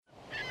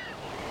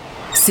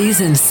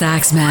Seasoned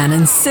saxman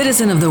and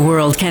citizen of the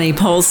world Kenney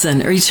Polson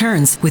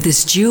returns with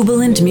his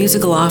jubilant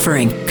musical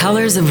offering,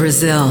 Colors of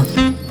Brazil.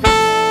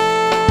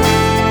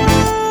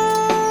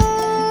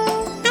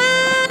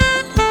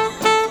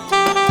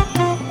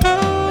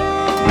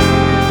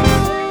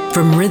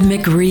 From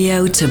rhythmic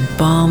Rio to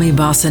balmy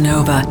bossa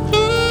nova,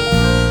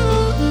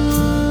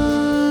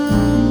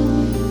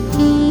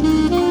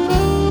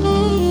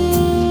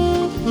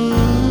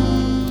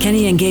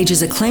 Kenney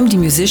engages acclaimed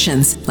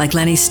musicians like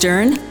Lenny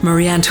Stern,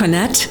 Marie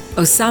Antoinette,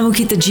 Osamu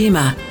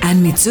Kitajima,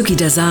 and Mitsuki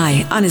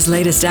Dazai on his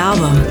latest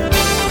album.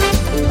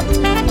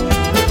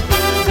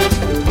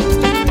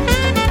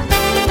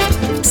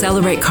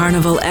 Celebrate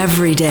Carnival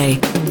every day.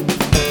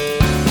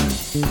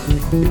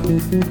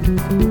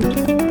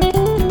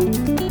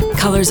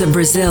 Colors of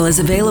Brazil is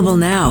available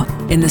now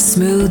in the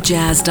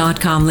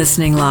smoothjazz.com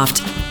listening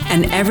loft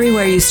and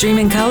everywhere you stream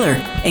in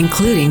color,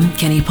 including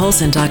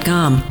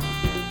KennyPolson.com.